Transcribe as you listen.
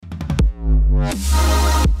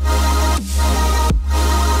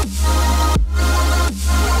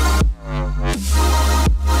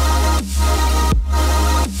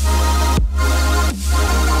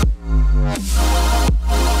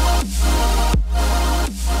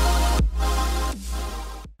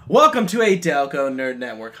Welcome to a Delco Nerd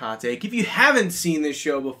Network Hot Take. If you haven't seen this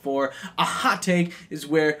show before, a hot take is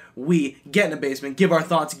where we get in a basement, give our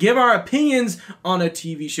thoughts, give our opinions on a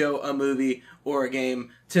TV show, a movie, or a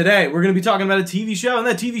game. Today, we're going to be talking about a TV show, and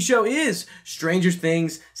that TV show is Stranger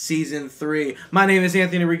Things Season 3. My name is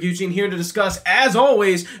Anthony Rigucci, and here to discuss, as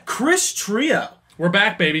always, Chris Trio. We're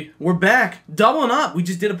back, baby. We're back. Doubling up. We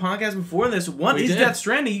just did a podcast before this. What is Death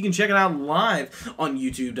Stranding? You can check it out live on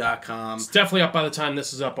YouTube.com. It's definitely up by the time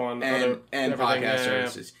this is up on and podcast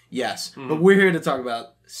services. Yeah. Yes. But we're here to talk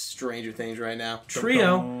about Stranger Things right now.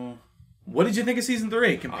 Trio, what did you think of Season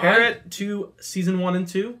 3? Compare it to Season 1 and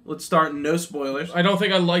 2. Let's start, no spoilers. I don't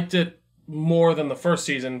think I liked it more than the first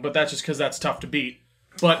season, but that's just because that's tough to beat.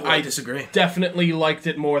 But I disagree. Definitely liked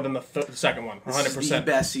it more than the second one. 100%. This is the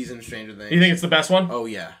best season of Stranger Things. You think it's the best one? Oh,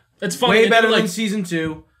 yeah. It's funny. Way better than Season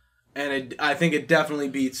 2, and I think it definitely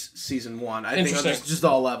beats Season 1. I think on just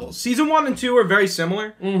all levels. Season 1 and 2 are very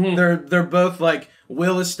similar. Mm-hmm. They're both, like,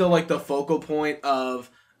 Will is still, like, the focal point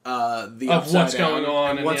of the of what's going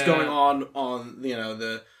on. And what's going on, you know,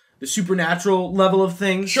 the supernatural level of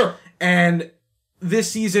things. Sure. And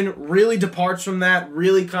this season really departs from that,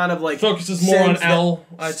 really kind of like focuses more on Elle,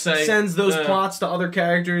 I'd say. Sends those plots to other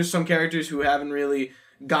characters, some characters who haven't really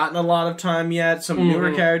gotten a lot of time yet, some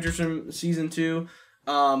newer characters from Season 2.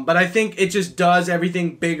 But I think it just does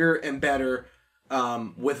everything bigger and better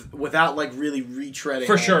without like really retreading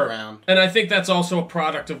for sure. Ground. And I think that's also a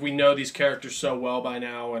product of we know these characters so well by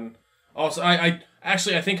now. And also, I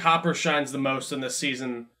think Hopper shines the most in this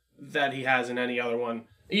season that he has in any other one.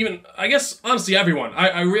 Even, I guess, honestly, everyone.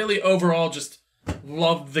 I really, overall, just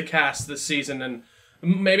loved the cast this season, and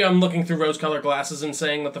maybe I'm looking through rose-colored glasses and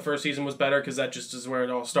saying that the first season was better, because that just is where it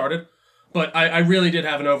all started. But I really did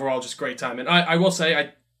have an overall just great time, and I will say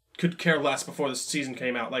I could care less before this season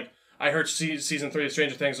came out. Like, I heard Season 3 of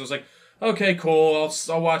Stranger Things, I was like, okay, cool,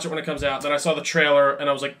 I'll watch it when it comes out. Then I saw the trailer, and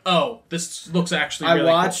I was like, oh, this looks actually really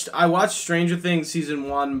cool. I watched Stranger Things Season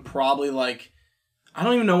 1 probably, like, I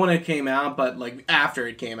don't even know when it came out, but, like, after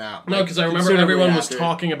it came out. No, because I remember everyone was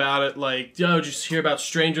talking about it, like, yo, did you hear about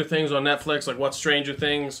Stranger Things on Netflix? Like, what's Stranger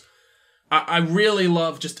Things? I really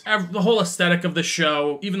love just the whole aesthetic of the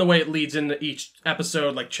show, even the way it leads into each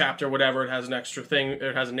episode, like, chapter, whatever. It has an extra thing.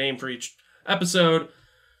 It has a name for each episode.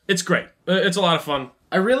 It's great. It's a lot of fun.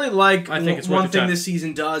 I really like one thing time. This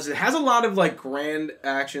season does. It has a lot of like grand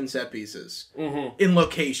action set pieces in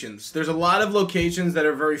locations. There's a lot of locations that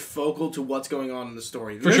are very focal to what's going on in the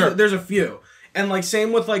story. There's a few. And like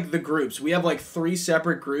same with like the groups. We have like 3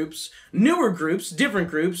 separate groups, newer groups, different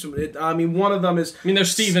groups. One of them is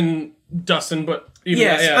there's Steve and Dustin, but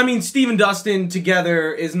I mean Steve and Dustin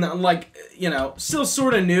together is not like, you know, still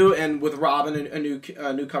sort of new, and with Robin,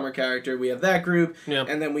 a newcomer character, we have that group. Yeah.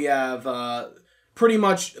 And then we have pretty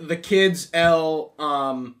much the kids, Elle,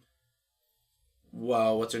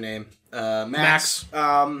 what's her name? Max.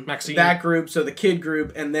 Maxine. That group, so the kid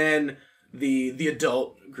group, and then the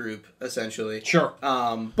adult group, essentially. Sure.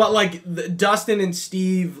 But, like, Dustin and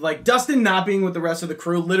Steve, like, Dustin not being with the rest of the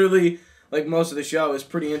crew, literally, like, most of the show is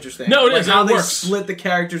pretty interesting. No, it like, is. How they works. Split the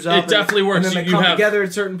characters up. It definitely works. And then they come together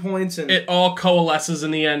at certain points. And it all coalesces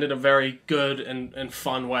in the end in a very good and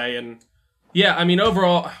fun way. And, yeah, I mean,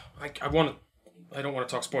 overall, I don't want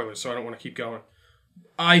to talk spoilers, so I don't want to keep going.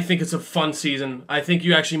 I think it's a fun season. I think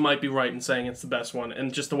you actually might be right in saying it's the best one,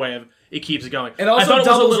 and just the way it keeps it going. It also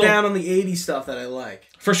doubles down on the 80s stuff that I like.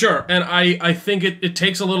 For sure, and I think it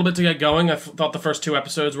takes a little bit to get going. I thought the first 2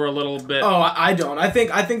 episodes were a little bit... Oh, I don't. I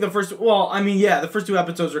think the first... Well, I mean, yeah, the first 2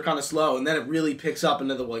 episodes are kind of slow, and then it really picks up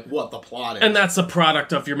into what the plot is. And that's the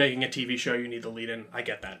product of you're making a TV show, you need the lead in. I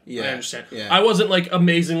get that. Yeah. I understand. Yeah. I wasn't, like,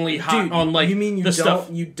 amazingly hot on, like, you mean the stuff...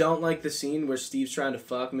 You don't like the scene where Steve's trying to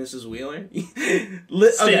fuck Mrs. Wheeler?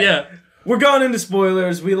 Okay. Yeah. We're going into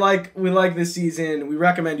spoilers. We like this season. We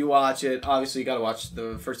recommend you watch it. Obviously, you got to watch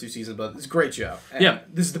the first 2 seasons, but it's a great show. And yeah.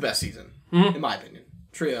 This is the best season, in my opinion.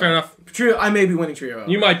 Trio. Fair enough. Trio. I may be winning Trio.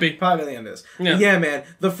 You might be. Probably by the end of this. Yeah, man.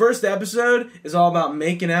 The first episode is all about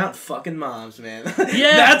making out fucking moms, man.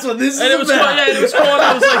 Yeah. That's what this is about. It was cool. And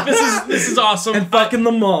I was like, this is awesome. And fucking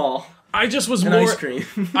the mall. I just was and more... ice cream.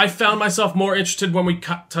 I found myself more interested when we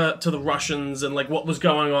cut to the Russians and, like, what was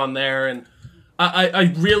going on there, and...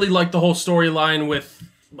 I really like the whole storyline with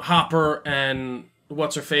Hopper and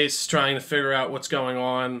what's-her-face trying to figure out what's going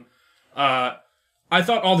on. I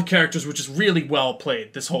thought all the characters were just really well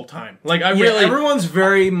played this whole time. Like, everyone's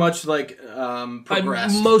very much, like,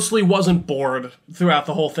 progressed. I mostly wasn't bored throughout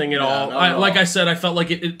the whole thing at all. Not at all. Like I said, I felt like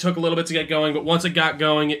it took a little bit to get going, but once it got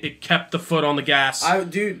going, it kept the foot on the gas and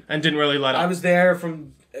didn't really let up. I was there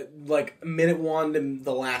from, like, minute 1 to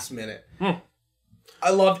the last minute. I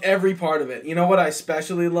loved every part of it. You know what I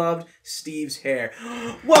especially loved? Steve's hair.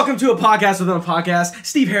 Welcome to a podcast within a podcast.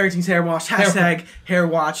 Steve Harrington's Hair Wash. Hashtag Hair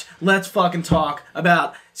Watch. Let's fucking talk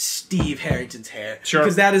about Steve Harrington's hair. Sure.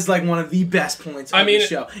 Because that is like one of the best points of the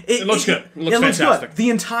show. It looks good. It looks fantastic. Good. The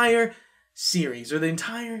entire series or the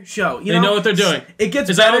entire show. They know what they're doing. It gets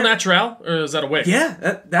Is better. that all natural or is that a wig?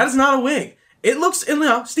 Yeah, that is not a wig. It looks,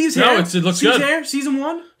 Steve's hair. No, it looks Steve's good. hair, season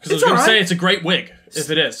 1. Because I was going to say it's a great wig,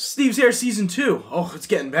 if it is. Steve's hair, season 2. Oh, it's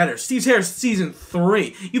getting better. Steve's hair, season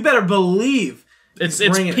 3. You better believe it's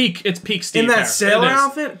peak Steve in that hair. sailor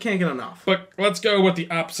outfit. Can't get enough. But let's go with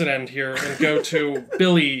the opposite end here and go to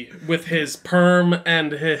Billy with his perm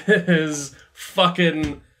and his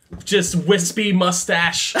fucking just wispy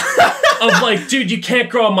mustache. Of like, dude, you can't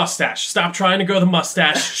grow a mustache. Stop trying to grow the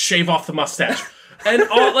mustache. Shave off the mustache. And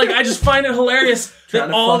I just find it hilarious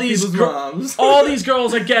that all these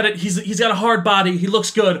girls, I get it. He's got a hard body. He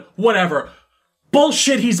looks good. Whatever.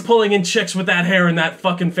 Bullshit. He's pulling in chicks with that hair and that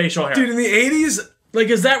fucking facial hair. Dude, in the 80s, like,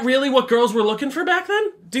 is that really what girls were looking for back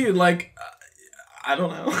then? Dude, like, I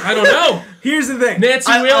don't know. I don't know. Here's the thing.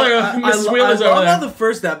 Nancy Wheeler, Mrs. Wheeler's over I love there. how the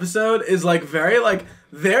first episode is like very like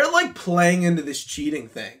they're like playing into this cheating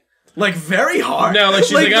thing. Like, very hard. No, like,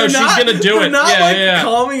 she's like, oh, she's gonna do it. They're not, Yeah.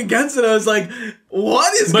 calming against it. I was like,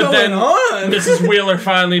 what is going on? Mrs. Wheeler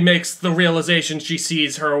finally makes the realization she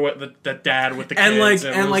sees her with the dad with the kids. And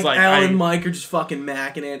Ellen and Mike are just fucking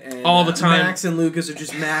macking it. And all the time. Max and Lucas are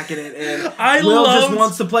just macking it. And Will just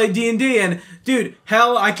wants to play D&D. And, dude,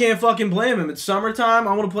 hell, I can't fucking blame him. It's summertime.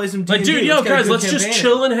 I want to play some D&D. Like, dude, guys, let's just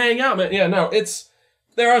chill and hang out, man. Yeah, no,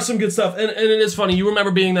 there are some good stuff, and it is funny. You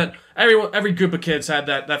remember being that every group of kids had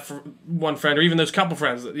that one friend, or even those couple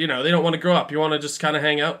friends that, they don't want to grow up. You want to just kind of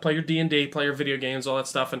hang out, play your D&D, play your video games, all that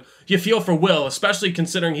stuff. And you feel for Will, especially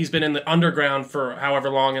considering he's been in the underground for however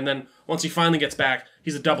long, and then once he finally gets back,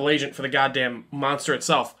 he's a double agent for the goddamn monster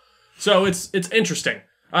itself. So it's interesting.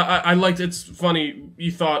 I liked it's funny. You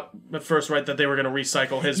thought at first, right, that they were going to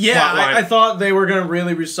recycle his plot line. I thought they were going to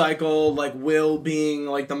really recycle like Will being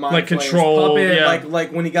like the mind control puppet, yeah.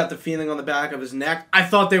 like when he got the feeling on the back of his neck. I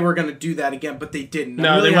thought they were going to do that again, but they didn't.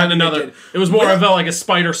 No, they went another. It was more of a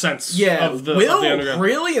spider sense. Yeah, of the Will underground.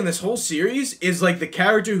 really in this whole series is like the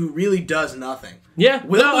character who really does nothing. Yeah,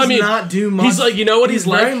 Will does not do much. He's like, you know what he's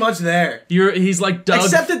like? Very much there. He's like Doug.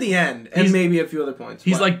 Except at the end, and maybe a few other points.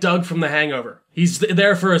 He's like Doug from The Hangover. He's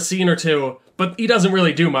there for a scene or two, but he doesn't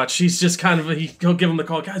really do much. He's just kind of, he'll give him the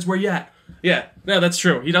call, guys, where you at? Yeah, that's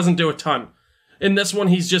true. He doesn't do a ton. In this one,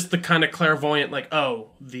 he's just the kind of clairvoyant, like,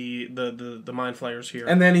 oh, the mind flayer's here.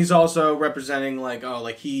 And then he's also representing, like, oh,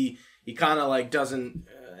 like, he kind of, like, doesn't,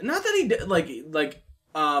 not that he,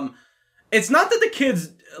 it's not that the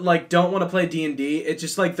kids like don't want to play D&D. It's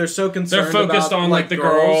just like they're so concerned. They're focused about, on like the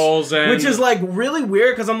girls, and which is like really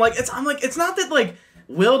weird because I'm like it's not that like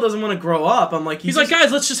Will doesn't want to grow up. I'm like he's like,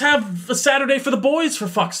 guys, let's just have a Saturday for the boys for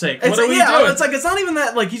fuck's sake. What are we doing? doing? It's like it's not even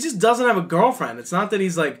that like he just doesn't have a girlfriend. It's not that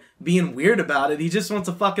he's like being weird about it. He just wants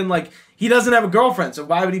to fucking like he doesn't have a girlfriend. So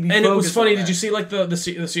why would he be? And it was funny. On did you see like the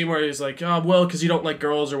scene where he's like, oh, Will, because you don't like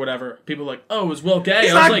girls or whatever? People are like, oh, is Will gay?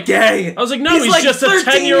 He's not gay. I was like, no, he's like just a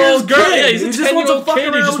 10-year-old girl. Yeah, he's a 10-year-old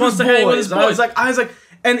kid. He just wants to hang with his boys. I was like,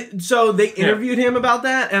 and so they interviewed him about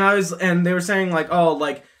that, and they were saying like, oh,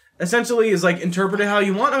 like. Essentially, is like interpret it how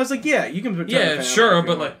you want. I was like, yeah, you can. Turn the fan sure, on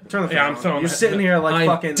but like, turn the fan on. I'm throwing. You're sitting here like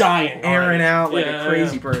fucking dying, airing out like a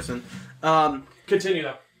crazy person. Continue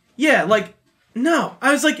though. Yeah, like no,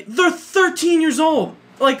 I was like, they're 13 years old.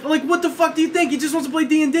 Like what the fuck do you think? He just wants to play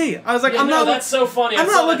D&D. I was like, that's so funny. I'm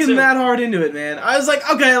not looking that hard into it, man. I was like,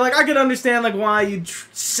 okay, like I could understand like why you'd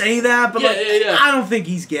say that, but I don't think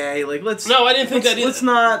he's gay. Like let's. No, I didn't think that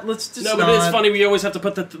either. Let's just. No, but it's funny. We always have to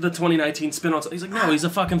put the 2019 spin on. He's like, no, he's a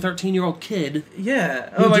fucking 13-year-old kid.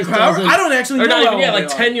 Yeah. I'm like, I don't actually know. Or not even, like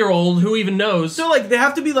 10-year-old. Who even knows? So like they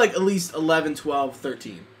have to be like at least 11, 12,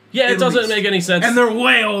 13. Yeah, it doesn't make any sense. And they're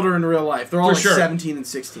way older in real life. They're all like 17 and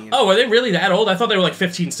 16. Oh, are they really that old? I thought they were like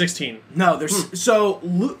 15, 16. No, they're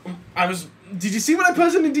so. Did you see what I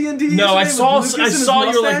posted in D&D? No, I saw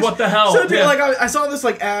you like, what the hell? So, dude, like I saw this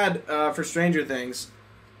like ad for Stranger Things.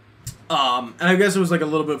 And I guess it was like a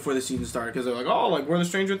little bit before the season started because they're like, oh, like we're the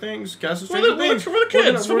Stranger Things, cast of Stranger Things. For the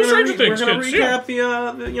kids, for the Stranger Things We're gonna kids.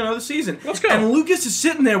 recap the season. Let's go. And Lucas is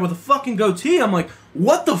sitting there with a fucking goatee. I'm like,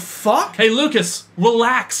 what the fuck? Hey, Lucas,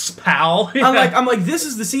 relax, pal. I'm like, this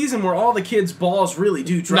is the season where all the kids' balls really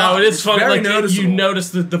do drop. No, it is funny. very Like noticeable. you notice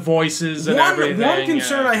the voices and everything. One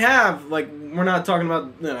concern yeah. I have, like, we're not talking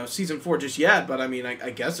about season 4 just yet, but I mean, I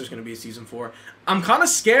guess there's going to be a season 4. I'm kind of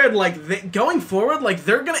scared, like, going forward, like,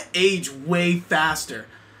 they're going to age way faster.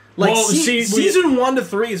 Like, Well, season 1 to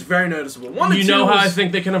 3 is very noticeable. 1 to 2 You know how is, I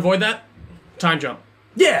think they can avoid that? Time jump.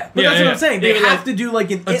 Yeah, but that's what I'm saying. They Even have like- to do,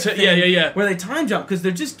 like, an it thing yeah. where they time jump, because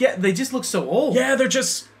they just look so old. Yeah, they're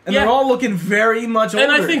just... And they're all looking very much older.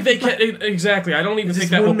 And I think they can... Exactly. I don't even think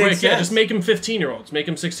that will wouldn't make break. Yeah, sense. just make them 15-year-olds. Make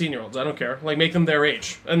them 16-year-olds. I don't care. Like, make them their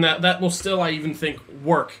age. And that will still, I even think,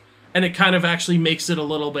 work. And it kind of actually makes it a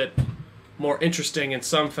little bit more interesting in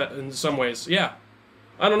some ways. Yeah.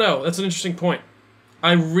 I don't know. That's an interesting point.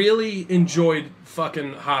 I really enjoyed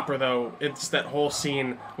fucking Hopper, though. It's that whole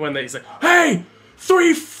scene when he's like, hey! 3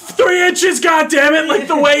 inches, goddammit! Like,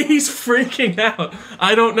 the way he's freaking out.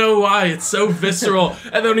 I don't know why. It's so visceral.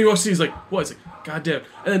 And then when he walks in, he's like, what? He's like, goddamn.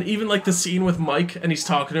 And then even, like, the scene with Mike, and he's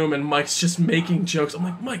talking to him, and Mike's just making jokes. I'm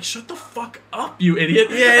like, Mike, shut the fuck up, you idiot.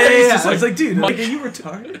 Yeah. Just I was like, dude, Mike, are you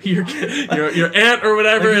retarded? your aunt or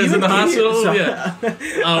whatever Like, is in the you an idiot? hospital. So-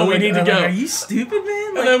 Yeah. We need to I'm go. like, are you stupid,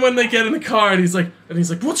 man? And then when they get in the car, and he's like,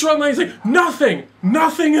 what's wrong? And he's like,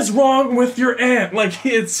 nothing is wrong with your aunt. Like,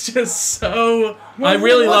 it's just so. I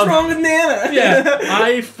really What's love. wrong with Nana? Yeah,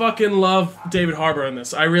 I fucking love David Harbour in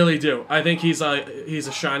this. I really do. I think he's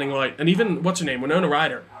a shining light. And even what's her name, Winona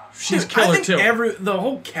Ryder. She's Dude, killer I think too. the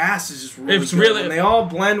whole cast is just really It's good. really- And they all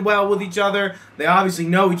blend well with each other. They obviously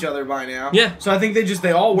know each other by now. Yeah. So I think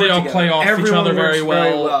they all work They all together. play off each Everyone other works very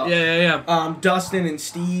well. Yeah. Dustin and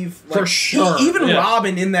Steve. For sure. Even Yeah.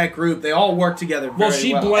 Robin in that group, they all work together very well.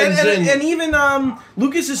 She blends in. And even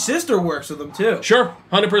Lucas's sister works with them too. Sure,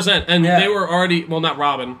 100%. And Yeah. they were already, well, not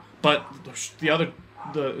Robin, but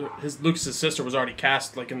Lucas's sister was already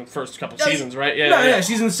cast like in the first couple seasons, right? Yeah,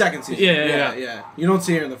 she's in the second season. Yeah. You don't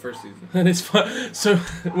see her in the first season. And it's fun. So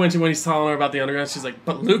when he's telling her about the underground, she's like,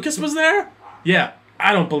 "But Lucas was there?" Yeah,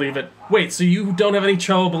 I don't believe it. Wait, so you don't have any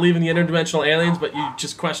trouble believing the interdimensional aliens, but you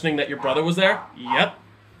just questioning that your brother was there? Yep.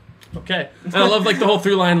 Okay. And I love like the whole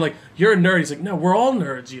through line, like, you're a nerd. He's like, no, we're all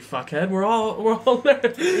nerds, you fuckhead. We're all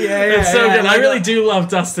nerds. Yeah, It's so good. like, I really do love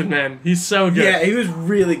Dustin, man. He's so good. Yeah, he was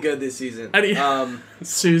really good this season. And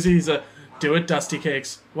Susie's a do it, Dusty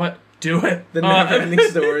Cakes. What? Do it. The never-ending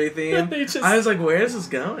story theme. They just- I was like, where is this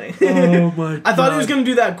going? Oh my god. I thought he was gonna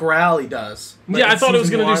do that growl he does. Yeah, I in thought it was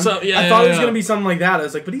season gonna do one. something- yeah, I thought yeah, it was yeah. gonna be something like that. I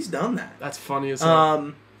was like, but he's done that. That's funny as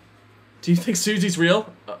hell. Do you think Susie's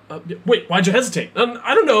real? Wait, why'd you hesitate?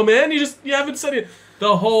 I don't know, man. You haven't said it.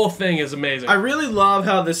 The whole thing is amazing. I really love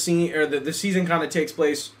how the scene or the season kind of takes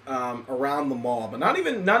place around the mall, but not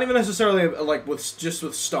even necessarily like with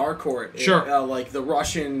Starcourt. Sure. Like the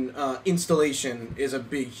Russian installation is a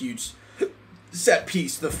big, huge set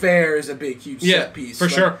piece. The fair is a big, huge set piece. For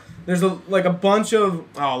Like, sure. There's a bunch of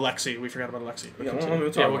Oh, Lexi. We forgot about Lexi. Yeah,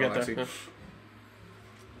 we'll talk we'll about get Lexi. there.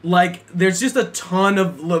 like there's just a ton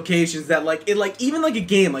of locations that like it like even like a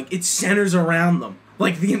game like it centers around them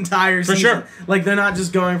like the entire For season. sure. Like they're not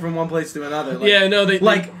just going from one place to another. Like, Yeah, no, they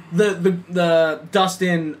like the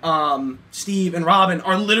Dustin, Steve, and Robin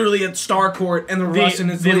are literally at Starcourt, and the Russian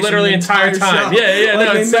is the literally entire time. show. Yeah, Like,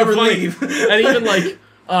 no, they it's never so funny. leave. And even like,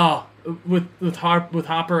 with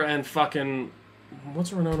Hopper and fucking, what's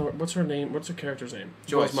her name? What's her character's name?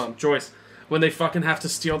 Joyce. Joy's mom, Joyce. When they fucking have to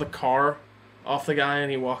steal the car off the guy,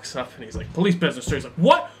 and he walks up and he's like, "Police business." So he's like,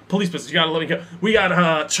 "What? Police business? You gotta let me go. We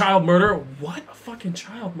got child murder. What? A fucking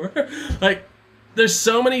child murder?" Like, there's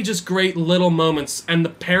so many just great little moments, and the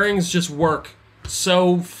pairings just work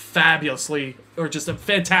so fabulously, or just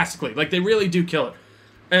fantastically. Like, they really do kill it.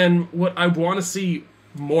 And what I want to see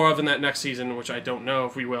more of in that next season, which I don't know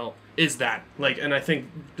if we will, is that. Like, and I think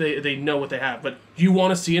they know what they have. But do you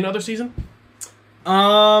want to see another season?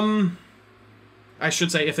 I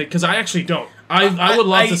should say, because I actually don't. I would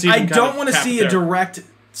love to see. I don't want to see a direct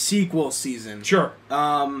sequel season. Sure.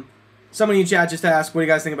 Somebody in chat just asked, "What do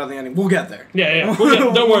you guys think about the ending?" We'll get there. Yeah. Don't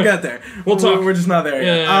worry. We'll get there. We'll talk. We're just not there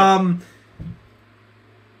yet. Yeah.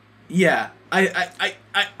 Yeah.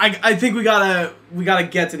 I think we gotta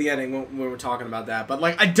get to the ending when we're talking about that. But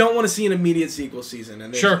like, I don't want to see an immediate sequel season,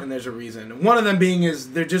 and there's a reason. One of them being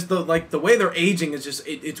is they're just the way they're aging is just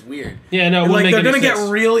it's weird. Yeah, no, And, like they're gonna sense. get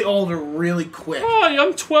really older really quick. Oh,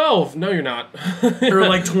 I'm 12. No, you're not. Or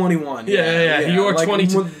like 21. Yeah. You are like,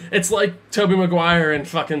 22. It's like Tobey Maguire and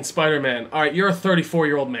fucking Spider-Man. All right, you're a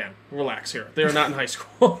 34-year-old man. Relax here. They are not in high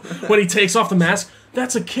school. When he takes off the mask,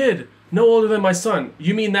 that's a kid. No older than my son.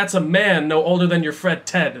 You mean that's a man no older than your friend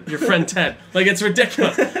Ted. Like, it's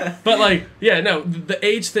ridiculous. But, like, yeah, no, the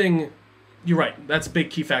age thing you're right. That's a big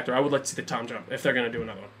key factor. I would like to see the Tom jump if they're going to do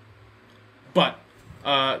another one. But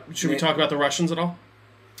should we talk about the Russians at all?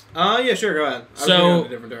 Yeah, sure, go ahead. So, going in a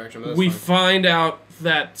different direction, but we fine. find out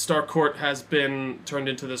that Starcourt has been turned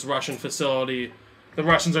into this Russian facility. The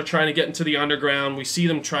Russians are trying to get into the underground. We see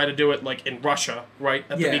them try to do it, like, in Russia, right,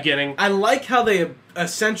 at the beginning. I like how they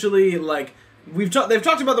essentially, like, they've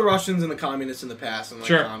talked about the Russians and the communists in the past and, like,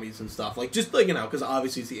 commies and stuff. Like, just, like, you know, because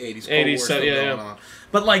obviously it's the 80s. 80s, so, going on.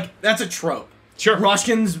 But, like, that's a trope. Sure.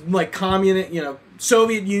 Russians, like, communist, you know,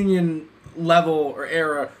 Soviet Union level or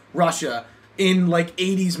era Russia in, like,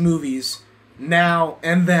 80s movies now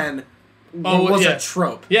and then was a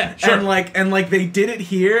trope. Yeah, sure. And like they did it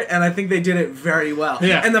here, and I think they did it very well.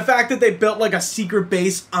 Yeah. And the fact that they built like a secret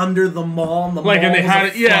base under the mall, and the mall and they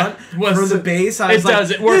had it, for the base. I was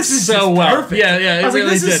like, it works so well. Perfect. Yeah, it I was really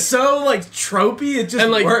like, this did. is so like tropey. It just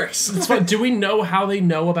works. It's fun. Do we know how they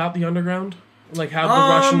know about the underground? Like how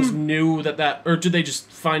the Russians knew that, or did they just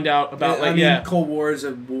find out about? Cold War is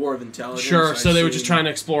a war of intelligence. Sure. So they were just trying to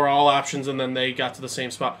explore all options, and then they got to the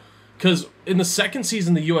same spot. Because in the second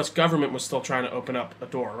season, the U.S. government was still trying to open up a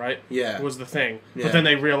door, right? Yeah. Was the thing. Yeah. But then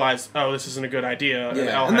they realized, oh, this isn't a good idea, and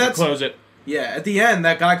Al had to close it. Yeah, at the end,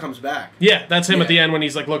 that guy comes back. Yeah, that's him at the end when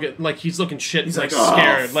he's he's looking shit. He's like oh,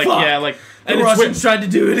 scared. Fuck. And the Russians tried to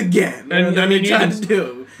do it again. And I mean, tried to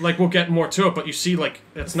do. Like, we'll get more to it, but you see, like,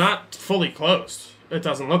 it's not fully closed. It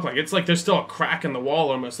doesn't look like it's like there's still a crack in the wall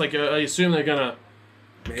almost. Like, I assume they're gonna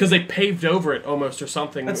because they paved over it almost or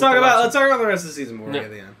something. Let's talk about the rest of the season more at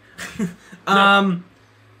the end.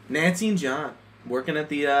 Nancy and John working at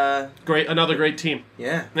the another great team.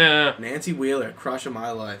 Yeah. Yeah. Nancy Wheeler, crush of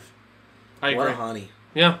my life. I agree. What a honey.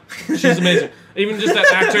 Yeah, she's amazing. Even just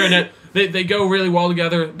that actor and it, they go really well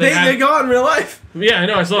together. They go out in real life. Yeah, I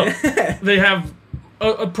know. I saw. They have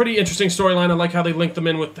a pretty interesting storyline. I like how they link them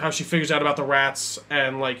in with how she figures out about the rats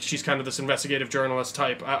and like she's kind of this investigative journalist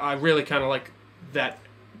type. I really kind of like that.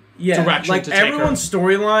 Yeah, direction like to take everyone's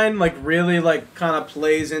storyline, like really, like kind of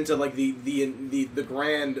plays into like the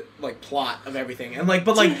grand like plot of everything, and like,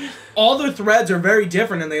 but like all their threads are very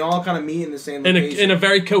different, and they all kind of meet in the same location. In a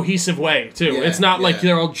very cohesive way too. Yeah, it's not like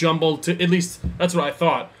they're all jumbled. At least that's what I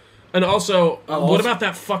thought. And also, what about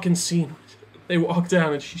that fucking scene? They walk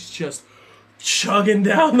down and she's just chugging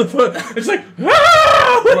down the foot. It's like,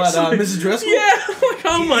 ah! What, Mrs. Driscoll? Yeah, like,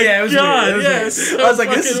 oh my god, yes. I was like,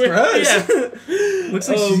 this is gross. Yeah. Looks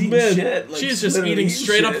like she's eating shit. Like, she's just eating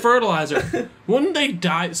straight up fertilizer. Wouldn't they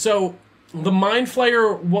die? So, the Mind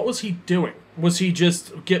Flayer, what was he doing? Was he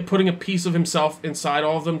just putting a piece of himself inside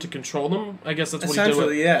all of them to control them? I guess that's what he did.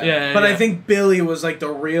 Essentially, yeah. But I think Billy was like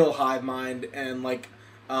the real hive mind, and like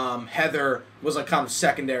Heather was like kind of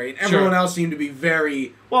secondary, and everyone else seemed to be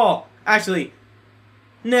very actually,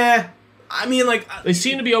 nah. I mean, like they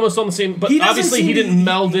seem to be almost on the same, but obviously he didn't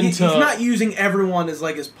meld into. He's not using everyone as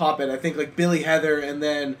like his puppet. I think like Billy, Heather, and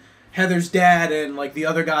then Heather's dad, and like the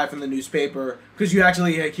other guy from the newspaper, because you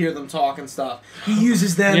actually like, hear them talk and stuff. He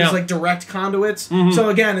uses them as like direct conduits. Mm-hmm. So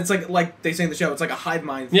again, it's like they say in the show, it's like a hive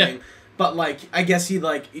mind thing. Yeah. But like, I guess he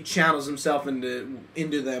channels himself into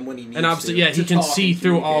them when he needs to. And obviously, he can see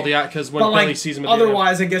through all the because when Billy sees him.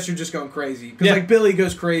 Otherwise, I guess you're just going crazy because like Billy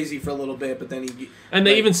goes crazy for a little bit, but then he. And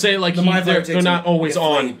they even say like they're not always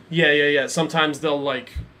on. Yeah. Sometimes they're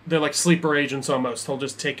like sleeper agents almost. He'll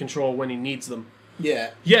just take control when he needs them.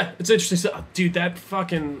 Yeah. Yeah, it's interesting. So, dude, that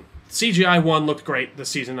fucking CGI one looked great this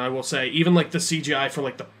season. I will say, even like the CGI for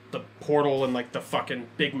like the portal and like the fucking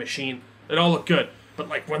big machine, it all looked good. But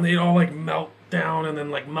like when they all like melt down and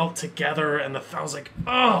then like melt together, and I was like,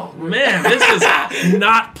 oh man, this is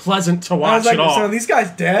not pleasant to watch at all. So are these guys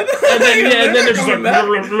dead? And then they're just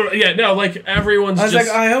like, like everyone's just. Like,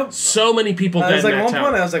 I hope so many people dead. I was like, in that one town.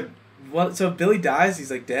 point, I was like, what? So if Billy dies, he's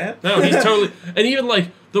like dead? No, he's totally. And even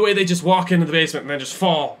like the way they just walk into the basement and then just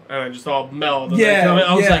fall and then just all melt.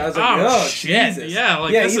 I was like, oh shit, Jesus. Yeah,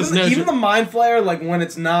 like this is even the Mind Flayer, like when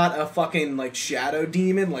it's not a fucking like shadow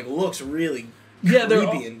demon, like looks really.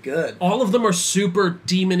 Creepy and good. All of them are super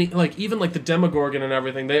demon-y, like even like the Demogorgon and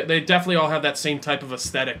everything. They definitely all have that same type of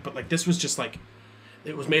aesthetic, but like this was just like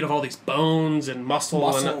it was made of all these bones and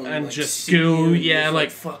muscle and like just goo. Yeah, like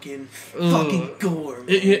fucking gore.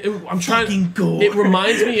 I'm trying. Fucking gore. It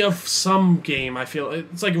reminds me of some game. I feel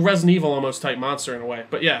it's like a Resident Evil almost type monster in a way.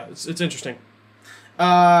 But yeah, it's interesting.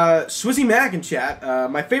 Swizzy Mac in chat.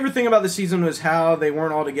 My favorite thing about the season was how they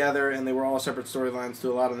weren't all together and they were all separate storylines to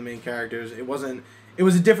a lot of the main characters. It was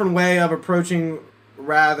a different way of approaching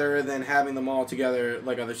rather than having them all together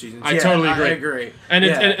like other seasons. I totally agree. I agree. And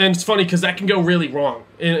it's funny because that can go really wrong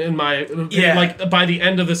in my opinion. Like by the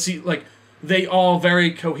end of the season, like they all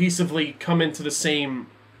very cohesively come into the same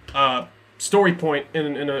story point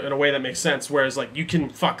in a way that makes sense. Whereas like you can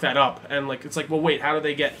fuck that up, and like it's like, well, wait, how did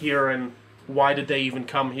they get here, and why did they even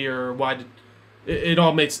come here? Why did it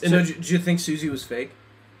all makes? So did you think Susie was fake?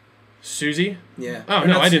 Susie? Yeah. Oh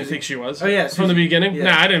no, I didn't think she was. Oh yeah, from the beginning. Yeah.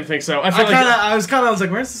 Nah, I didn't think so. I was like,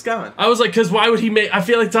 where's this going? I was like, because why would he make? I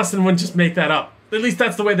feel like Dustin wouldn't just make that up. At least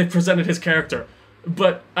that's the way they presented his character.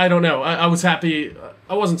 But I don't know. I was happy.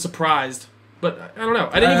 I wasn't surprised. But I don't know.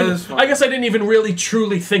 I guess I didn't even really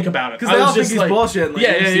truly think about it. Because they all think he's bullshit. Like,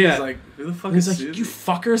 yeah. He's like, who the fuck is like, Susie? you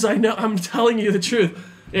fuckers! I know. I'm telling you the truth.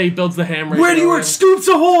 Yeah, he builds the hammer. Where do you work? Scoops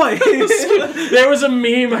Ahoy! There was a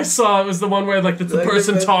meme I saw. It was the one where like the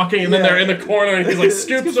person talking and then they're in the corner and he's like,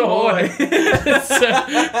 Scoops Ahoy! It's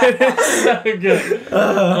so good.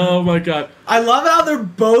 Oh my god. I love how they're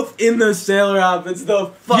both in those sailor outfits the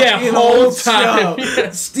fucking whole whole time. show. Yeah.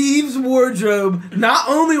 Steve's wardrobe not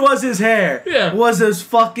only was his hair, was his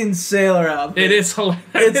fucking sailor outfit. It is hilarious.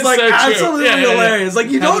 It's like so absolutely hilarious. Like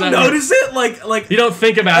you don't notice it. Like you don't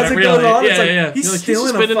think about as it it really. goes on, it's like Yeah. he's You're like, still he's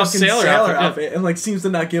in a been fucking sailor outfit outfit and like seems to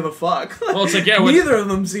not give a fuck. Well, it's like neither of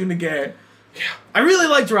them seem to care. Yeah. I really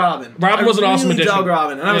liked Robin. Robin was an awesome addition. Dug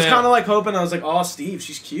Robin, and I was kind of like hoping. I was like, "Oh, Steve,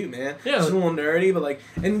 she's cute, man. Yeah, she's a little nerdy, but like."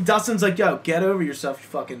 And Dustin's like, "Yo, get over yourself, you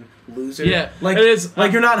fucking loser." Yeah, like it is.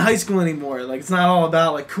 Like you're not in high school anymore. Like it's not all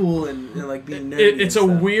about like cool and like being nerdy. It's a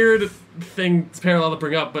weird thing parallel to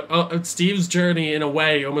bring up, but Steve's journey in a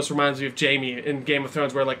way almost reminds me of Jaime in Game of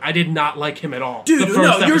Thrones, where like I did not like him at all. Dude,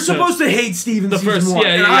 no, you're supposed to hate Steve in season 1,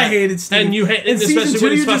 and I hated Steve. And you hate in season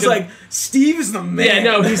 2. You're just like, Steve is the man. Yeah,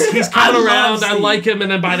 no, he's coming around. I like him, and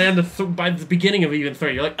then by the end of by the beginning of even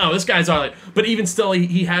 3, you're like, oh, this guy's alright. But even still,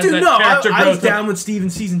 he has that character growth. I was down with Steve in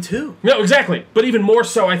season 2. No, exactly. But even more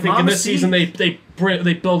so, I think in this season they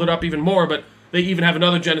build it up even more. But they even have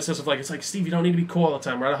another genesis of like, it's like, Steve, you don't need to be cool all the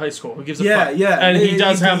time. We're out of high school. Who gives a fuck? Yeah. And he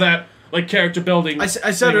does have that like character building. I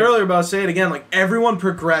said earlier, but I'll say it again. Like everyone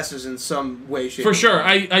progresses in some way, shape. For sure,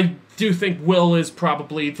 I do think Will is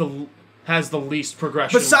probably has the least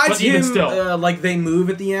progression. Besides but even him, still. like they move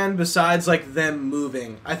at the end. Besides like them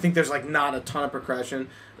moving, I think there's like not a ton of progression.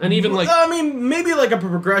 And even like, I mean, maybe like a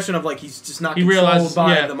progression of like he's just not controlled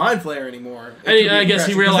by the Mind Flayer anymore. And I guess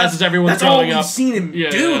he realizes everyone's growing up. That's all we've seen him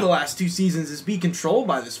do the last 2 seasons is be controlled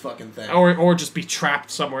by this fucking thing, or just be trapped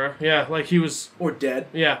somewhere. Yeah, like he was, or dead.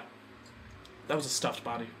 Yeah, that was a stuffed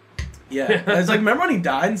body. Yeah, it's like, remember when he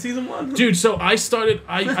died in season 1? Dude, so I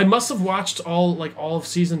must have watched all of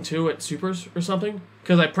season 2 at Supers or something,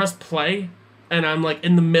 because I pressed play, and I'm like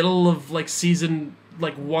in the middle of like season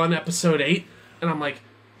 1 episode 8, and I'm like,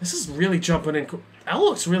 this is really jumping in. Elle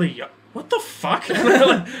looks really young. What the fuck?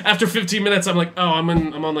 After 15 minutes, I'm like, oh, I'm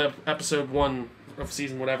on the episode 1 of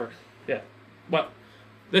season whatever. Yeah. Well,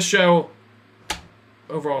 this show,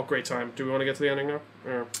 overall, great time. Do we want to get to the ending now?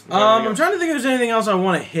 I'm trying to think if there's anything else I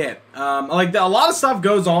want to hit. A lot of stuff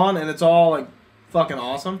goes on, and it's all like fucking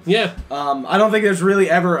awesome. Yeah. I don't think there's really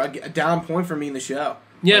ever a down point for me in the show.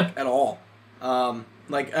 Yeah. At all.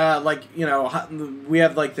 You know, we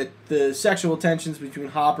have like the sexual tensions between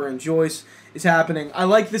Hopper and Joyce is happening. I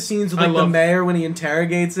like the scenes with the mayor when he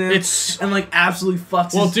interrogates him. And like absolutely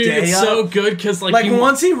fucks his day up. It's so good because like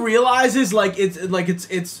once he realizes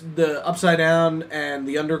it's the Upside Down and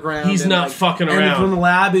the underground. He's not fucking around. And from the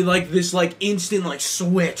lab, he this instant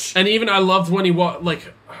switch. And even I loved when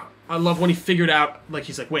I love when he figured out,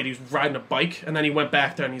 he's like, wait, he was riding a bike, and then he went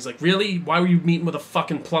back there, and he's like, really? Why were you meeting with a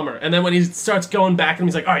fucking plumber? And then when he starts going back, and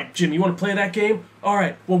he's like, all right, Jim, you want to play that game? All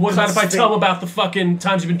right, well, what about if I tell him about the fucking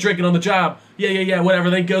times you've been drinking on the job? Yeah,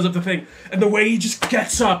 whatever. Then he goes up the thing, and the way he just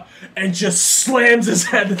gets up and just slams his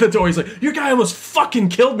head to the door, he's like, your guy almost fucking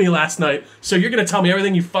killed me last night, so you're going to tell me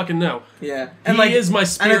everything you fucking know. Yeah. And he is my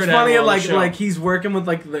spirit animal. And it's funny, like he's working with,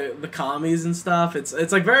 the commies and stuff. It's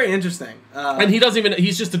very interesting. And he doesn't even,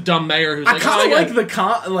 he's just a dumb mayor who's I kind of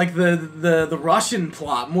like the Russian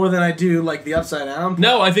plot more than I do, the Upside Down plot.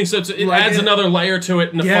 No, I think so. It adds another layer to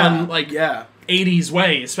it in a fun, 80s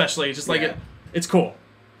way, especially. Just it's cool.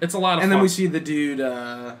 It's a lot of fun. And then we see the dude,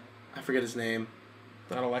 I forget his name.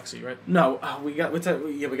 Not Alexei, right? No, we got to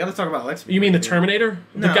talk about Alexei. You mean the Terminator?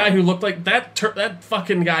 No. The guy who looked like that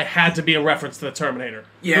fucking guy had to be a reference to the Terminator.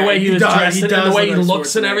 Yeah, the way he was dressed and the way he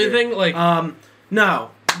looks and everything.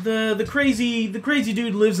 No. The crazy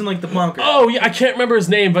dude lives in the bunker. Oh yeah, I can't remember his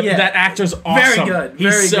name, but that actor's awesome. Very good.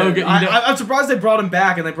 He's so good. I'm surprised they brought him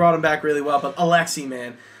back, and they brought him back really well. But Alexei,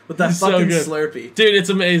 man, with that fucking Slurpee, dude, it's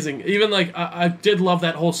amazing. Even I did love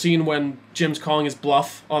that whole scene when Jim's calling his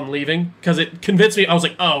bluff on leaving, because it convinced me. I was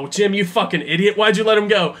like, oh, Jim, you fucking idiot. Why'd you let him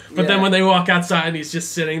go? But then when they walk outside and he's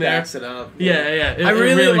just sitting there. Backs it up. Yeah. I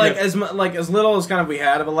really like, as little as kind of we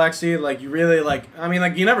had of Alexei, like, you really, like, I mean,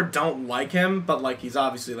 like, you never don't like him, but, like, he's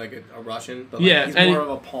obviously, like, a Russian. But, like, he's more of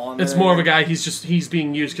a pawn. It's more of a guy, he's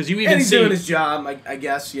being used, because you even and he's see... doing his job, I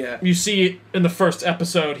guess, yeah. You see in the first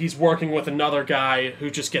episode, he's working with another guy who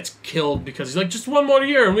just gets killed because he's like, just one more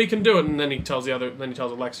year and we can do it. And then he tells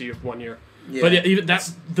Alexei, you have 1 year. Yeah. But yeah, even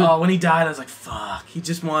that's when he died, I was like, "Fuck!" He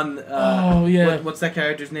just won. What's that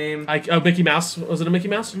character's name? Mickey Mouse. Was it a Mickey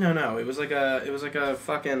Mouse? No. It was like a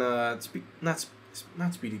fucking not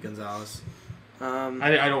Speedy Gonzalez.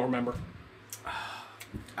 I don't remember.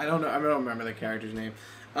 I don't know. I don't remember the character's name.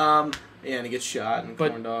 And he gets shot and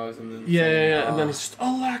corn dogs and then and then he's just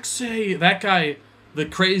Alexei. That guy, the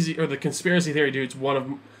conspiracy theory dude's one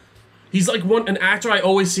of. He's like an actor I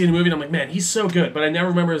always see in a movie, and I'm like, man, he's so good, but I never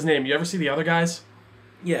remember his name. You ever see the other guys?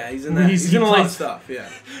 Yeah, he's in that. He's in a lot of stuff, yeah.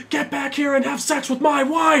 Get back here and have sex with my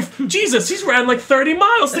wife! Jesus, he's ran like 30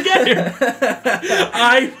 miles to get here!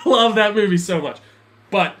 I love that movie so much.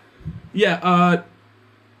 But, yeah,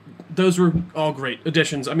 those were all great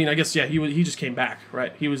additions. I mean, I guess, yeah, he just came back,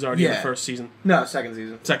 right? He was already in the first season. No, second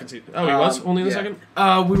season. Second season. Oh, he was? Only in the second?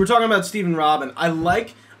 We were talking about Steve and Robin. I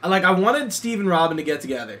wanted Steve and Robin to get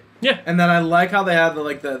together. Yeah. And then I like how they had the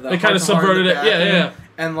they kind of subverted it. Yeah.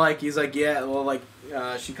 And like he's like, yeah, well, like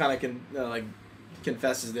she kind of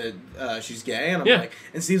confesses that she's gay, and I'm like,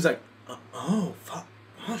 and Steve's like, oh fuck.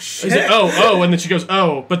 Oh shit! Like, and then she goes,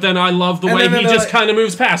 oh, but then I love the way he just kind of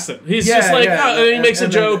moves past it. He's just like, and he makes a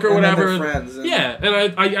joke or whatever. And friends, and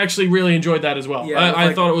I actually really enjoyed that as well. Yeah,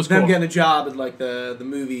 I thought it was cool. Them getting a job at like the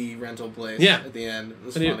movie rental place. At the end, it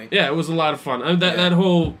was funny. It was a lot of fun. That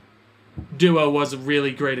whole duo was a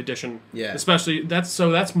really great addition. Yeah, especially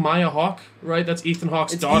that's Maya Hawke, right? That's Ethan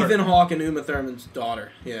Hawke's daughter. Ethan Hawke and Uma Thurman's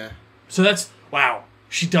daughter. Yeah. So that's wow.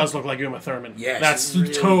 She does look like Uma Thurman. Yeah, that's really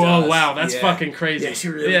does. Oh wow, that's fucking crazy. Yeah, she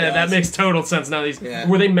really does. That makes total sense. Now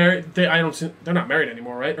were they married? They're not married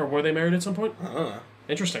anymore, right? Or were they married at some point?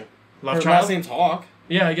 Interesting. Her last name's Hawke.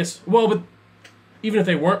 Yeah, I guess. Well, but even if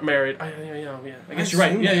they weren't married, I guess you're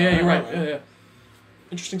right. Yeah, you're right. Yeah.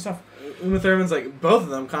 Interesting stuff. Uma Thurman's like both of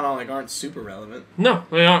them kind of like aren't super relevant. No,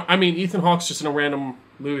 they are. I mean, Ethan Hawke's just in a random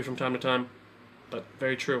movie from time to time, but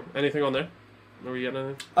very true. Anything on there? Are we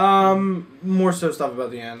getting anything? More so stuff about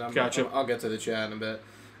the end. Gotcha. I'll get to the chat in a bit.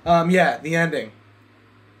 Yeah, the ending.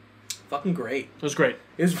 Fucking great. It was great.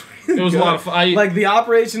 It was a lot of fun. Like the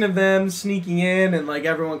operation of them sneaking in and like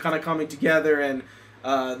everyone kind of coming together and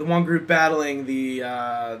the one group battling the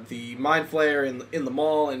Mind Flayer in the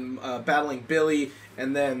mall and battling Billy,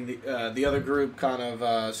 and then the other group kind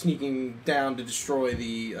of sneaking down to destroy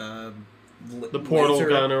the portal laser,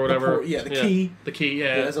 gun or whatever. The key. The key,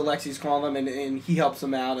 as Alexei's calling them, and he helps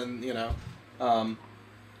them out, and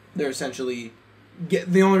they're essentially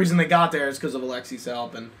the only reason they got there is because of Alexei's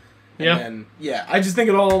help, and I just think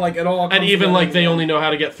it all comes and even like they only know how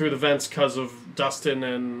to get through the vents because of Dustin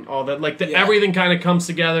and all that. Like everything kind of comes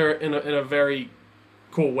together in a very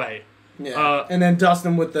cool way. Yeah, and then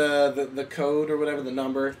Dustin with the code or whatever, the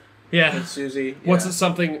number. Yeah. With Susie. Yeah. What's it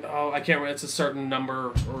something? Oh, I can't remember. It's a certain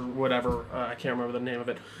number or whatever. I can't remember the name of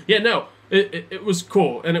it. Yeah, no. It was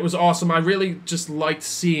cool, and it was awesome. I really just liked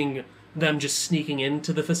seeing them just sneaking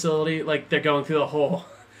into the facility. Like, they're going through the whole...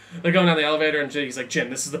 They're going down the elevator, and he's like, Jim,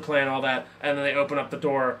 this is the plan, all that. And then they open up the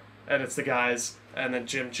door, and it's the guys, and then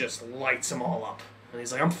Jim just lights them all up. And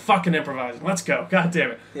he's like, I'm fucking improvising. Let's go. God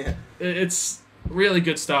damn it. Yeah. It's really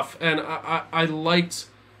good stuff, and I liked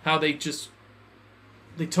how they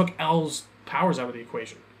took El's powers out of the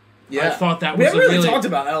equation. Yeah. I thought that we was haven't really talked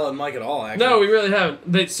about El and Mike at all, actually. No, we really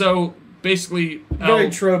haven't. So, basically... Very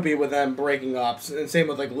tropey with them breaking up, and same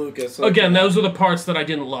with, like, Lucas. Like, again, those were the parts that I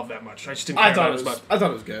didn't love that much. I just didn't care about it as much. I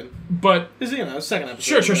thought it was good. But... It's, second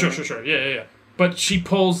episode. Sure. Yeah. But she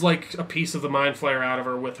pulls, like, a piece of the Mind Flayer out of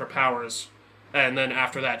her with her powers, and then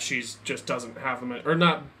after that, she's just doesn't have them... Or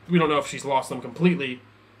not... We don't know if she's lost them completely.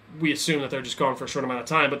 We assume that they're just gone for a short amount of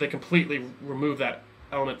time, but they completely remove that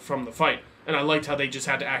element from the fight, and I liked how they just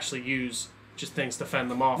had to actually use just things to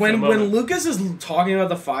fend them off. When Lucas is talking about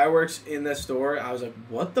the fireworks in the store, I was like,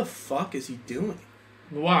 "What the fuck is he doing?"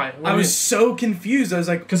 Why? I was so confused. I was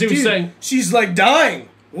like, because he was saying she's like dying.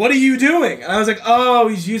 What are you doing? And I was like, oh,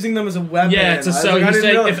 he's using them as a weapon. Yeah, he's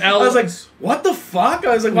saying if El... I was like, what the fuck?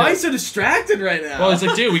 I was like, why are you so distracted right now? Well, he's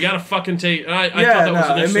like, dude, we gotta fucking take... And I thought that was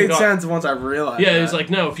an interesting it made sense once I realized Yeah, he was like,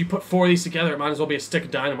 no, if you put 4 of these together, it might as well be a stick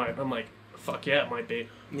of dynamite. I'm like, fuck yeah, it might be.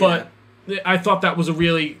 But I thought that was a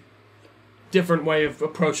really different way of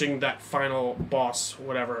approaching that final boss,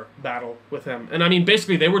 whatever, battle with him. And I mean,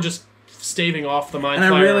 basically, they were just staving off the mind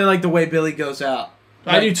And flayer. I really like the way Billy goes out.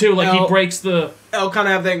 I do too. Like, he breaks the... I'll kind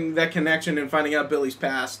of have that connection and finding out Billy's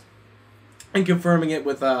past and confirming it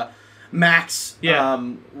with Max.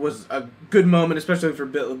 Was a good moment, especially for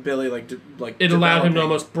Billy. It allowed him to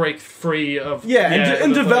almost break free of...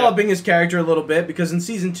 and developing his character a little bit, because in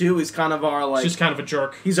season 2 he's kind of our he's just kind of a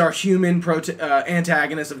jerk. He's our human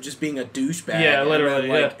antagonist of just being a douchebag. Yeah, literally.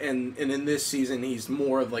 And in this season he's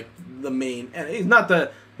more of like the main, and he's not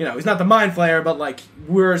the he's not the mind flayer, but like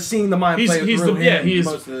we're seeing the mind flayer through him.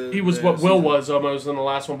 He was what Will was almost in the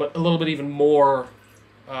last one, but a little bit even more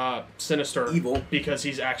sinister, evil, because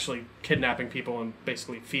he's actually kidnapping people and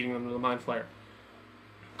basically feeding them to the mind flayer,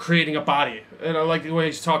 creating a body. And I like the way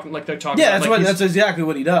he's talking, like they're talking. Yeah, about, that's exactly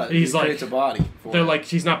what he does. He creates a body. They're like,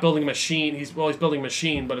 he's not building a machine. He's building a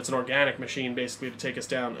machine, but it's an organic machine basically to take us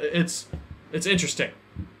down. It's interesting.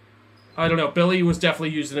 I don't know. Billy was definitely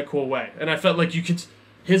used in a cool way, and I felt like you could.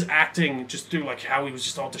 His acting just through like how he was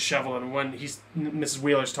just all disheveled, and when Mrs.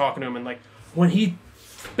 Wheeler's talking to him, and like when he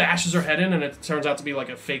bashes her head in and it turns out to be like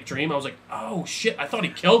a fake dream, I was like, oh shit, I thought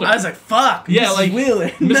he killed her. I was like, fuck, yeah, Mrs. like Wheeler.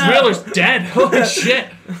 Mrs. Wheeler's dead. Holy shit.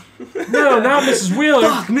 No, not Mrs. Wheeler.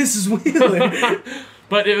 Fuck Mrs. Wheeler.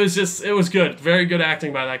 But it was good. Very good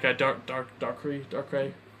acting by that guy,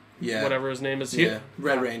 Darkrai. Yeah. Whatever his name is. Yeah.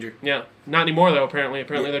 Red Ranger. Yeah. Not anymore though, apparently.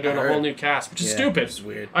 Apparently they're doing a whole new cast, which is stupid. It's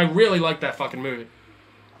weird. I really like that fucking movie.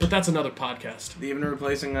 But that's another podcast. They even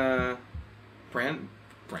replacing Brian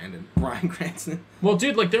Cranston. Well,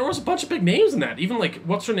 dude, like there was a bunch of big names in that. Even like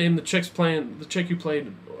what's her name? The chick who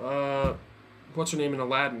played what's her name in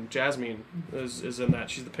Aladdin? Jasmine is in that.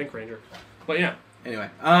 She's the Pink Ranger. But yeah. Anyway,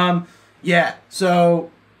 yeah. So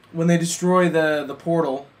when they destroy the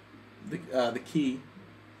portal, the key,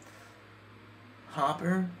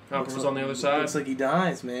 Hopper was on the other side. Looks like he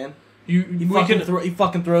dies, man. He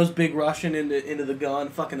fucking throws Big Russian into the gun,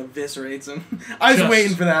 fucking eviscerates him. I was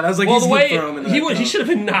waiting for that. I was like, he's gonna throw him into that gun. He should have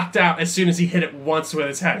been knocked out as soon as he hit it once with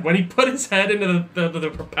his head. When he put his head into the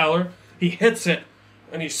propeller, he hits it,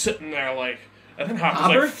 and he's sitting there like, and then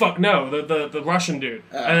Hopper's like, fuck no, the Russian dude.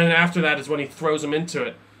 And then after that is when he throws him into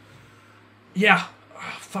it. Yeah.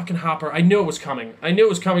 Fucking Hopper. I knew it was coming.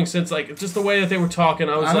 Since, like, just the way that they were talking.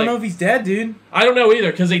 I don't know if he's dead, dude. I don't know either,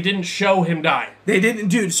 because they didn't show him die. They didn't,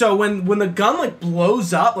 dude. So when the gun, like,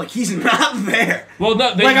 blows up, like, he's not there. Well,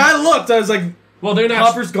 no. I looked, I was like, well, they're not.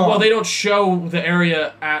 Hopper's gone. Well, they don't show the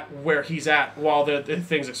area at where he's at while the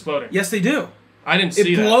thing's exploding. Yes, they do. I didn't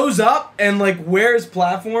see that. It blows up, and, like, where his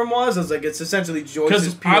platform was, I was like, it's essentially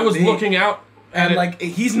Joyce's POV. Because I was looking out and, like,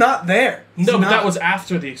 he's not there. But that was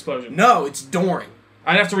after the explosion. No, it's during.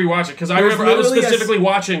 I'd have to rewatch it, because I remember I was specifically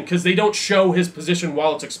watching, because they don't show his position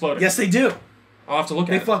while it's exploding. Yes, they do. I'll have to look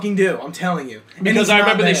at it. They fucking do, I'm telling you. Because I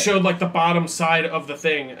remember they showed, like, the bottom side of the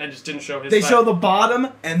thing, and just didn't show his side. They show the bottom,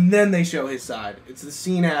 and then they show his side. It's the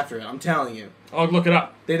scene after it, I'm telling you. I'll look it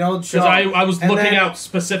up. They don't show... Because I was looking out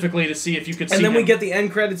specifically to see if you could see And then him. we get the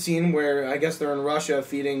end credit scene where, I guess they're in Russia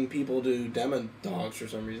feeding people to demon dogs for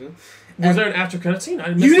some reason. Was there an after credit scene?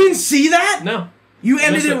 You didn't see that? No. You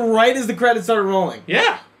ended it right as the credits started rolling.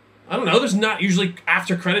 Yeah. I don't know. There's not usually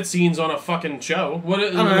after credit scenes on a fucking show. I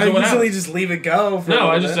don't know. I usually just leave it go. No,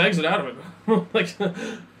 I just exit out of it. Like,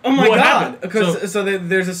 oh my god! Because so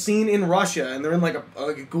there's a scene in Russia, and they're in like a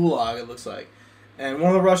gulag. It looks like, and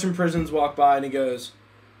one of the Russian prisons walk by, and he goes,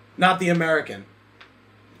 "Not the American.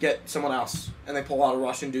 Get someone else." And they pull out a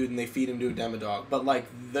Russian dude, and they feed him to a demodog. But like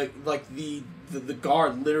the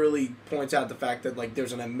guard literally points out the fact that like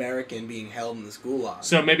there's an American being held in this gulag.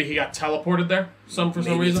 So maybe he got teleported there for some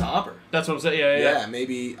reason. It's Hopper. That's what I'm saying. Yeah.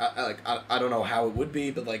 Maybe I don't know how it would be,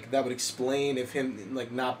 but like that would explain if him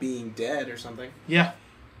like not being dead or something. Yeah.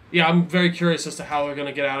 Yeah, I'm very curious as to how they're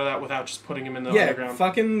gonna get out of that without just putting him in the underground. Yeah,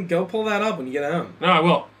 fucking go pull that up when you get home. No, I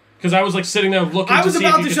will, because I was like sitting there looking. I was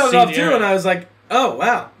about to shut it off too, and I was like, oh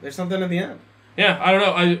wow, there's something at the end. Yeah, I don't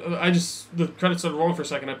know. I just the credits started rolling for a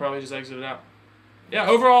second. I probably just exited out. Yeah,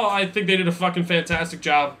 overall, I think they did a fucking fantastic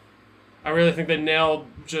job. I really think they nailed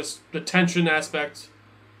just the tension aspect,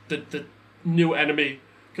 the new enemy,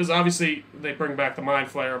 because obviously they bring back the Mind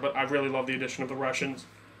Flayer, but I really love the addition of the Russians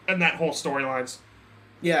and that whole storylines.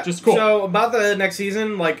 Yeah, just cool. So about the next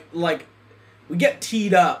season, like we get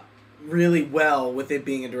teed up really well with it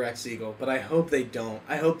being a direct sequel, but I hope they don't.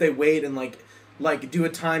 I hope they wait and like do a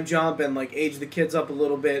time jump and like age the kids up a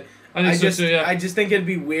little bit. I just think it'd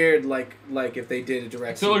be weird, like if they did a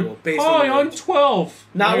direct sequel based on. Hi, I'm 12.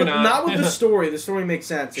 Not with the story. The story makes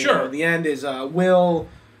sense. Sure. The end is Will,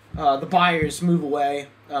 the buyers move away,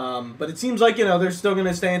 but it seems like they're still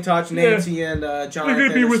gonna stay in touch. Nancy and Jonathan. They're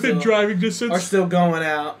gonna be within driving distance. Are still going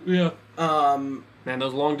out. Yeah. Man,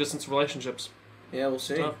 those long distance relationships. Yeah, we'll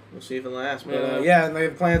see. Tough. We'll see if it lasts. But and they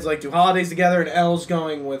have plans like do holidays together, and Elle's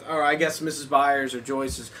going with, or I guess Mrs. Byers or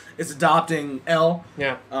Joyce is adopting Elle.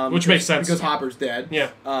 Yeah, which makes sense because Hopper's dead. Yeah,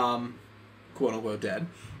 quote unquote dead.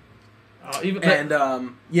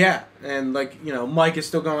 And like Mike is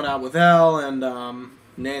still going out with Elle and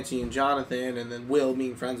Nancy and Jonathan, and then Will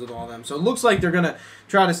being friends with all of them. So it looks like they're gonna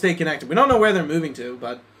try to stay connected. We don't know where they're moving to,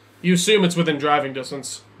 but you assume it's within driving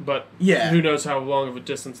distance, but yeah, who knows how long of a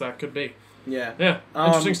distance that could be. Yeah. Yeah.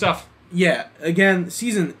 Interesting stuff. Yeah. Again, the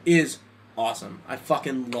season is awesome. I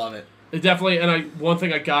fucking love it. It definitely, and one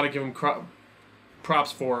thing I gotta give him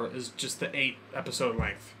props for is just the 8-episode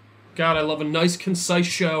length. God, I love a nice, concise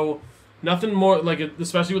show. Nothing more, like,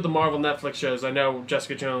 especially with the Marvel Netflix shows. I know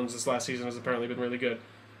Jessica Jones this last season has apparently been really good.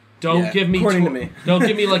 Don't give me according to me. Don't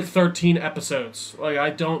give me like 13 episodes. Like, I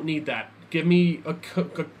don't need that. Give me a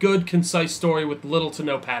good, concise story with little to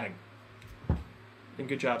no padding. And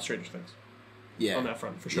good job, Stranger Things. Yeah. On that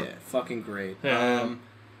front, for sure. Yeah, fucking great. Yeah.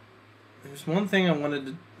 There's one thing I wanted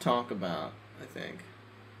to talk about, I think.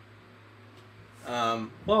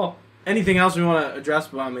 Well, anything else we want to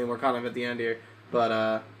address? I mean, we're kind of at the end here.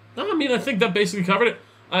 But, No, I mean, I think that basically covered it.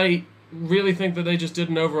 I really think that they just did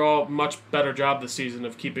an overall much better job this season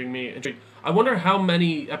of keeping me intrigued. I wonder how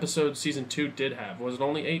many episodes Season 2 did have. Was it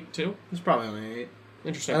only 8, too? It's probably only 8.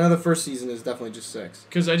 Interesting. I know the first season is definitely just 6.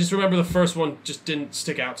 Because I just remember the first one just didn't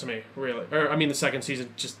stick out to me, really. Or, I mean, the second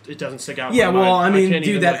season just, it doesn't stick out. Yeah, well, I mean, can't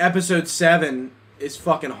dude, even, that like, episode 7 is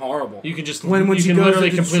fucking horrible. You can just, when you she can goes literally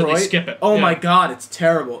to completely Detroit, skip it. Oh Yeah. my god, it's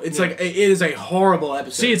terrible. It's Yeah. like, it is a horrible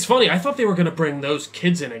episode. See, it's funny. I thought they were going to bring those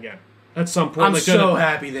kids in again at some point. I'm like, so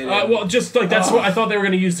happy they did. well, just like that's what I thought they were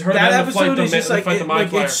going to use her that then to fight episode is just like, fight the Mind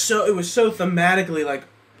Flayer. it was so thematically like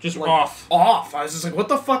Just like, off. I was just like, what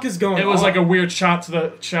the fuck is going on? It was like a weird shot to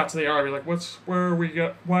the art. You're like, where are we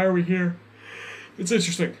why are we here? It's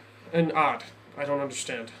interesting and odd. I don't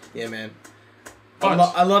understand. Yeah, man. But,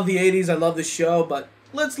 I love the 80s. I love the show, but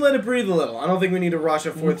let's let it breathe a little. I don't think we need to rush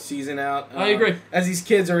a 4th season out. I agree. As these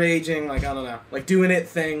kids are aging, like, I don't know. Like, do an It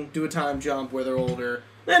thing, do a time jump where they're older.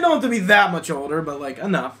 They don't have to be that much older, but, like,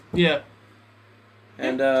 enough. Yeah.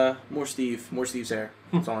 And, more Steve's hair.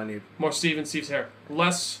 That's all I need. More Steve and Steve's hair.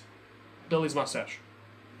 Less Billy's mustache.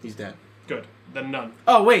 He's dead. Good. Then none.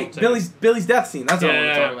 Oh, wait. Billy's death scene. That's what I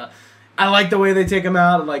want to talk about. I like the way they take him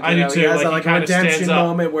out. Like, I do too. He has like, a redemption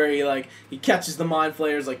moment where he catches the Mind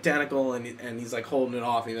Flayer's like tentacle and he's like holding it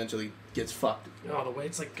off and eventually gets fucked. Oh, the way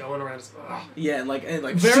it's like going around. Yeah, and like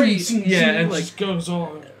very and like goes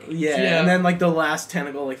on. Yeah, and then like the last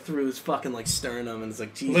tentacle like through his fucking like sternum and it's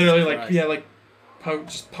like Jesus literally Christ.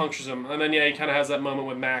 just punctures him, and then he kind of has that moment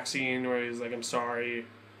with Maxine where he's like, "I'm sorry."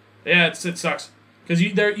 Yeah, it sucks because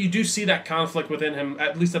you do see that conflict within him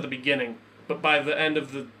at least at the beginning, but by the end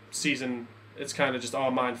of the season, it's kind of just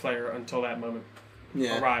all Mind Flayer until that moment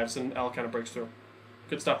arrives and Elle kind of breaks through.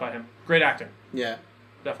 Good stuff by him. Great acting. Yeah,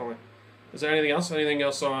 definitely. Is there anything else? Anything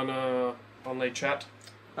else on late chat?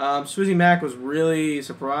 Swizzy Mac was really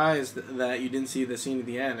surprised that you didn't see the scene at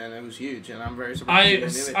the end, and it was huge, and I'm very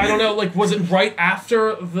surprised. I don't know. Like, was it right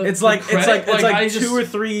after the? It's like I 2 or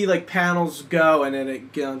 3 like panels go, and then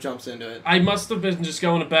it jumps into it. I must have been just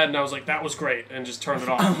going to bed, and I was like, "That was great," and just turned it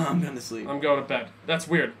off. I'm going to sleep. I'm going to bed. That's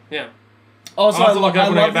weird. Yeah. Also, I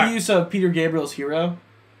love the use of Peter Gabriel's "Hero"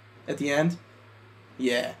 at the end.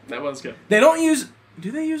 Yeah, that was good. They don't use. Do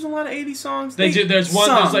they use a lot of 80s songs? They do. There's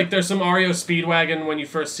one. There's some REO Speedwagon when you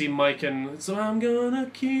first see Mike and so I'm gonna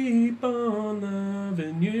keep on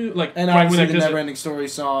loving you. Like and right obviously the Neverending Story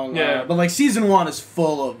song. Yeah, but like season 1 is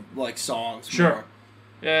full of like songs. Sure. More.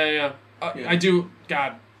 Yeah. I do.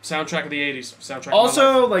 God. Soundtrack of the 80s. Soundtrack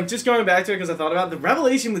also, like, just going back to it because I thought about the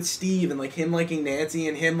revelation with Steve and, like, him liking Nancy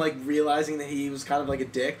and him, like, realizing that he was kind of, like, a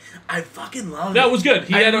dick. I fucking love it. That was good.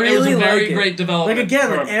 It was a very great development. Like, again,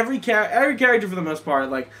 like, every character for the most part,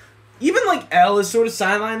 like, even, like, Elle is sort of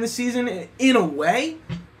sidelined this season in a way.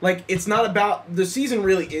 Like, it's not about... The season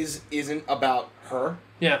really isn't about her.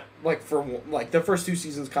 Yeah. Like, the first 2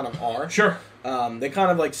 seasons kind of are. Sure. They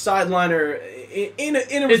kind of like sideline her in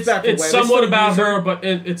a respectful way. It's somewhat about her, but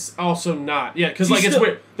it's also not. Yeah, because like it's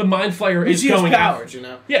weird. The Mind Flayer is going powers,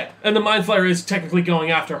 after. Yeah, and the Mind Flayer is technically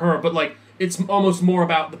going after her, but like it's almost more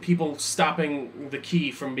about the people stopping the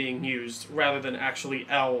key from being used rather than actually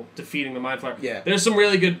Elle defeating the Mind Flayer. Yeah, there's some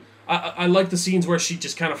really good. I like the scenes where she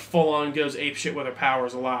just kind of full on goes apeshit with her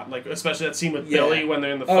powers a lot. Like especially that scene with Billy when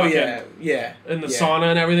they're in the fucking in the sauna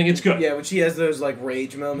and everything. It's good. Yeah, when she has those like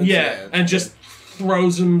rage moments. Yeah, and just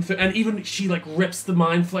throws him, and even she like rips the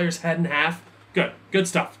Mind Flayer's head in half. Good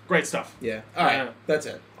stuff. Great stuff. Yeah. All right, that's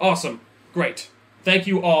it. Awesome. Great. Thank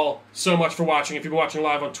you all so much for watching. If you're watching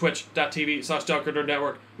live on twitch.tv/DarkRaider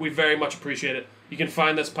Network, we very much appreciate it. You can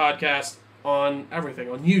find this podcast on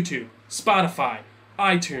everything, on YouTube, Spotify,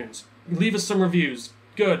 iTunes. Leave us some reviews.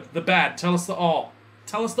 Good, the bad, tell us the all.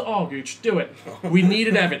 Tell us the all, Gooch. Do it. We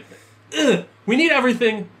needed everything. We need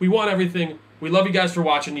everything. We want everything. We love you guys for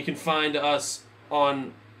watching. You can find us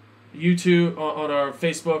on YouTube, on our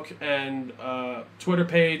Facebook and Twitter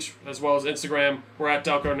page, as well as Instagram. We're at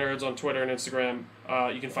Delco Nerds on Twitter and Instagram.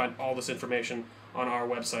 You can find all this information on our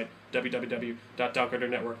website,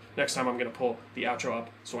 www.delconerdnetwork. Next time I'm going to pull the outro up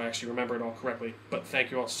so I actually remember it all correctly. But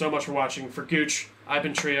thank you all so much for watching. For Gooch, I've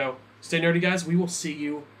been Trio. Stay nerdy, guys. We will see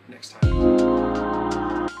you next time.